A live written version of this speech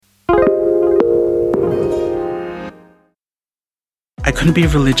I couldn't be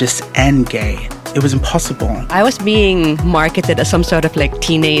religious and gay. It was impossible. I was being marketed as some sort of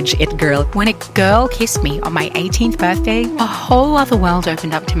teenage it girl. When a girl kissed me on my 18th birthday, a whole other world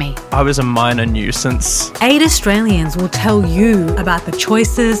opened up to me. I was a minor nuisance. 8 Australians will tell you about the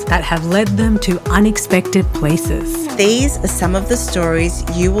choices that have led them to unexpected places. These are some of the stories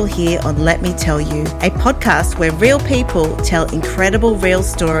you will hear on Let Me Tell You, a podcast where real people tell incredible real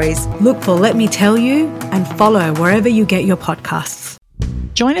stories. Look for Let Me Tell You and follow wherever you get your podcasts.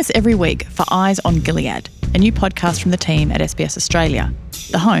 Join us every week for Eyes on Gilead, a new podcast from the team at SBS Australia,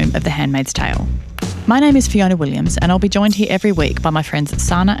 the home of The Handmaid's Tale. My name is Fiona Williams, and I'll be joined here every week by my friends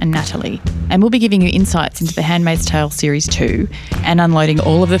Sana and Natalie, and we'll be giving you insights into The Handmaid's Tale Series 2 and unloading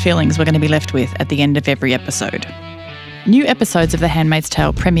all of the feelings we're going to be left with at the end of every episode. New episodes of The Handmaid's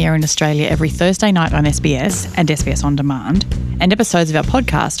Tale premiere in Australia every Thursday night on SBS and SBS On Demand, and episodes of our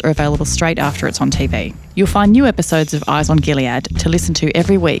podcast are available straight after it's on TV. You'll find new episodes of Eyes on Gilead to listen to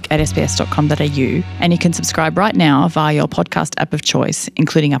every week at sbs.com.au, and you can subscribe right now via your podcast app of choice,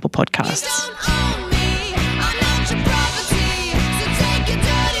 including Apple Podcasts.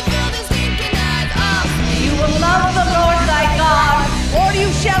 You will love the Lord thy God, or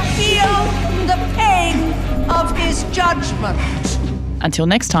you shall feel the pain of his judgment. Until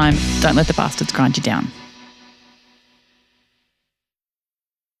next time, don't let the bastards grind you down.